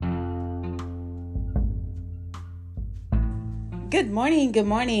Good morning. Good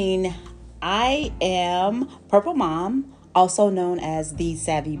morning. I am Purple Mom, also known as the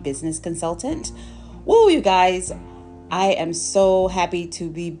Savvy Business Consultant. Woo, you guys. I am so happy to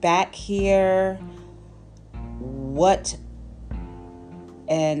be back here. What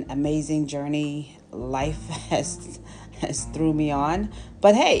an amazing journey life has threw me on.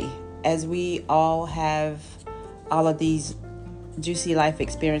 But hey, as we all have all of these juicy life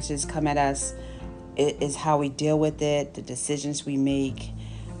experiences come at us, it is how we deal with it, the decisions we make,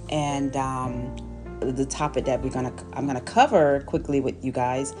 and the topic that I'm gonna cover quickly with you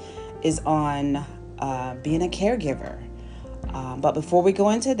guys is on being a caregiver. But before we go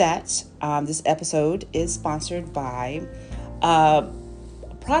into that, this episode is sponsored by a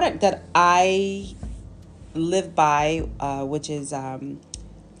product that I live by, which is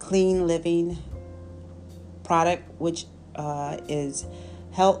Clean Living product, which is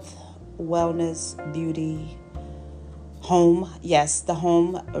health, wellness, beauty, home. Yes, the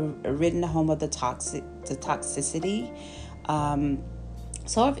home, ridden the home of the toxicity.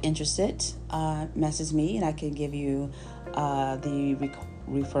 So if interested, message me and I can give you the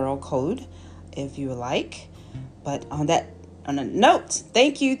referral code if you would like. But on a note,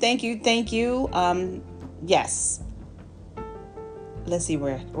 thank you. Yes. Let's see,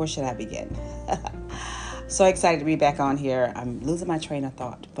 where should I begin? So excited to be back on here. I'm losing my train of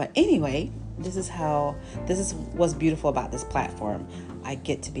thought. But anyway, this is what's beautiful about this platform. I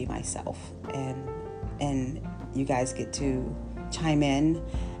get to be myself, and you guys get to chime in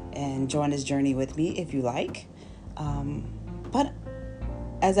and join this journey with me if you like. But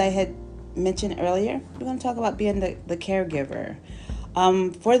as I had mentioned earlier, we're going to talk about being the caregiver.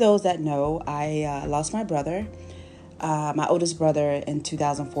 For those that know, I lost my brother. My oldest brother in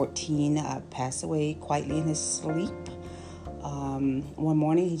 2014 passed away quietly in his sleep. One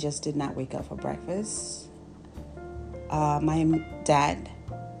morning, he just did not wake up for breakfast. My dad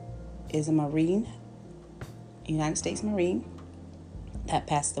is a Marine, United States Marine, that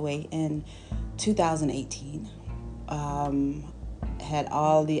passed away in 2018. Had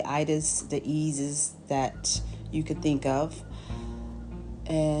all the itis, the eases that you could think of.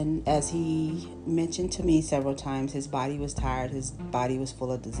 And as he mentioned to me several times, his body was tired. His body was full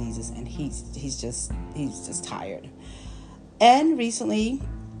of diseases, and he's just tired. And recently,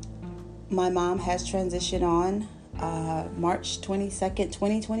 my mom has transitioned on March 22nd,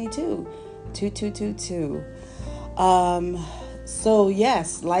 2022, 2222. So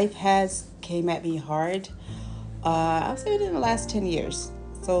yes, life has came at me hard. I'll say it in the last 10 years.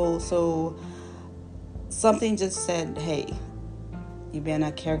 So something just said, hey, you've been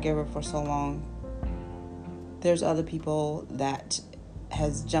a caregiver for so long. There's other people that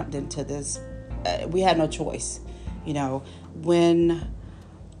has jumped into this. We had no choice. When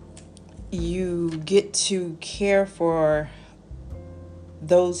you get to care for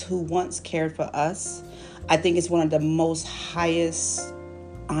those who once cared for us, I think it's one of the most highest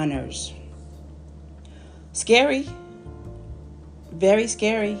honors. Scary, very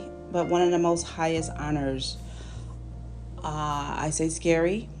scary, but one of the most highest honors. I say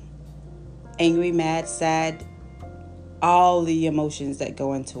scary, angry, mad, sad, all the emotions that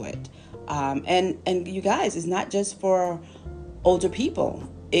go into it. And you guys, it's not just for older people.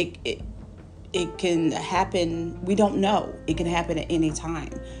 It can happen. We don't know. It can happen at any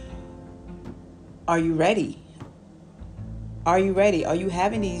time. Are you ready? Are you ready? Are you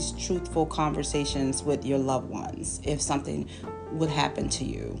having these truthful conversations with your loved ones if something would happen to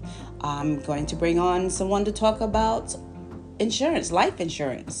you? I'm going to bring on someone to talk about insurance, life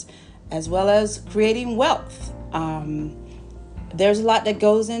insurance, as well as creating wealth. There's a lot that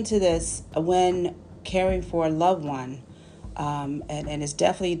goes into this when caring for a loved one. And it's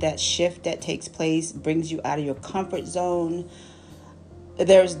definitely that shift that takes place, brings you out of your comfort zone.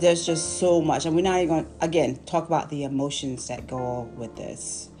 There's just so much. And we're not even going to, again, talk about the emotions that go with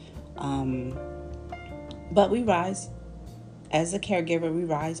this. But we rise. As a caregiver, we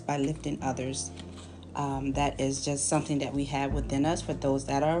rise by lifting others. That is just something that we have within us for those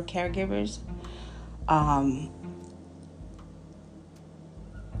that are caregivers.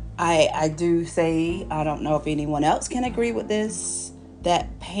 I do say, I don't know if anyone else can agree with this,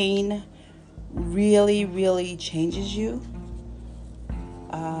 that pain really, really changes you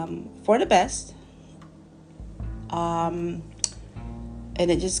for the best. And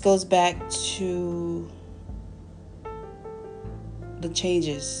it just goes back to the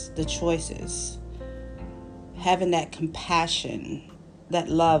changes, the choices, having that compassion, that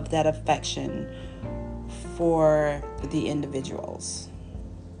love, that affection for the individuals.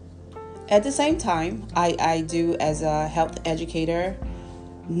 At the same time, I do, as a health educator,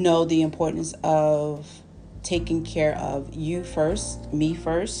 know the importance of taking care of you first, me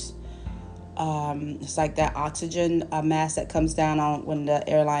first. It's like that oxygen mask that comes down on when the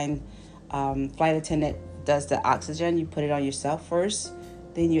airline flight attendant does the oxygen. You put it on yourself first,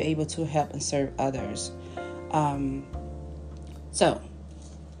 then you're able to help and serve others. So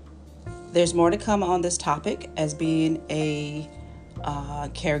there's more to come on this topic as being a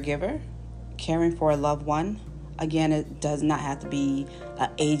caregiver, caring for a loved one. Again, it does not have to be an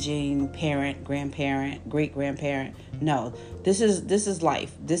aging parent, grandparent, great grandparent. No, this is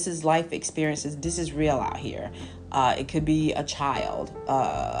life. This is life experiences. This is real out here. It could be a child,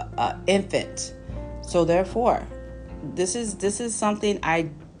 infant. So therefore, this is something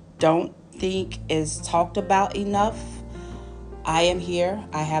I don't think is talked about enough. I am here.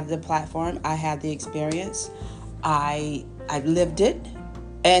 I have the platform. I have the experience. I've lived it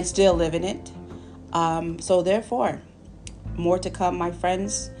and still living it. So therefore, more to come, my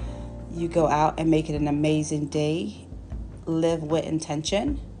friends. You go out and make it an amazing day. Live with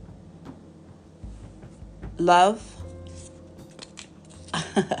intention. Love.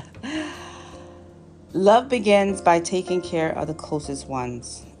 Love begins by taking care of the closest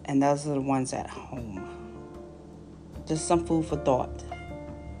ones, and those are the ones at home. Just some food for thought.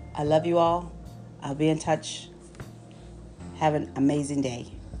 I love you all. I'll be in touch. Have an amazing day.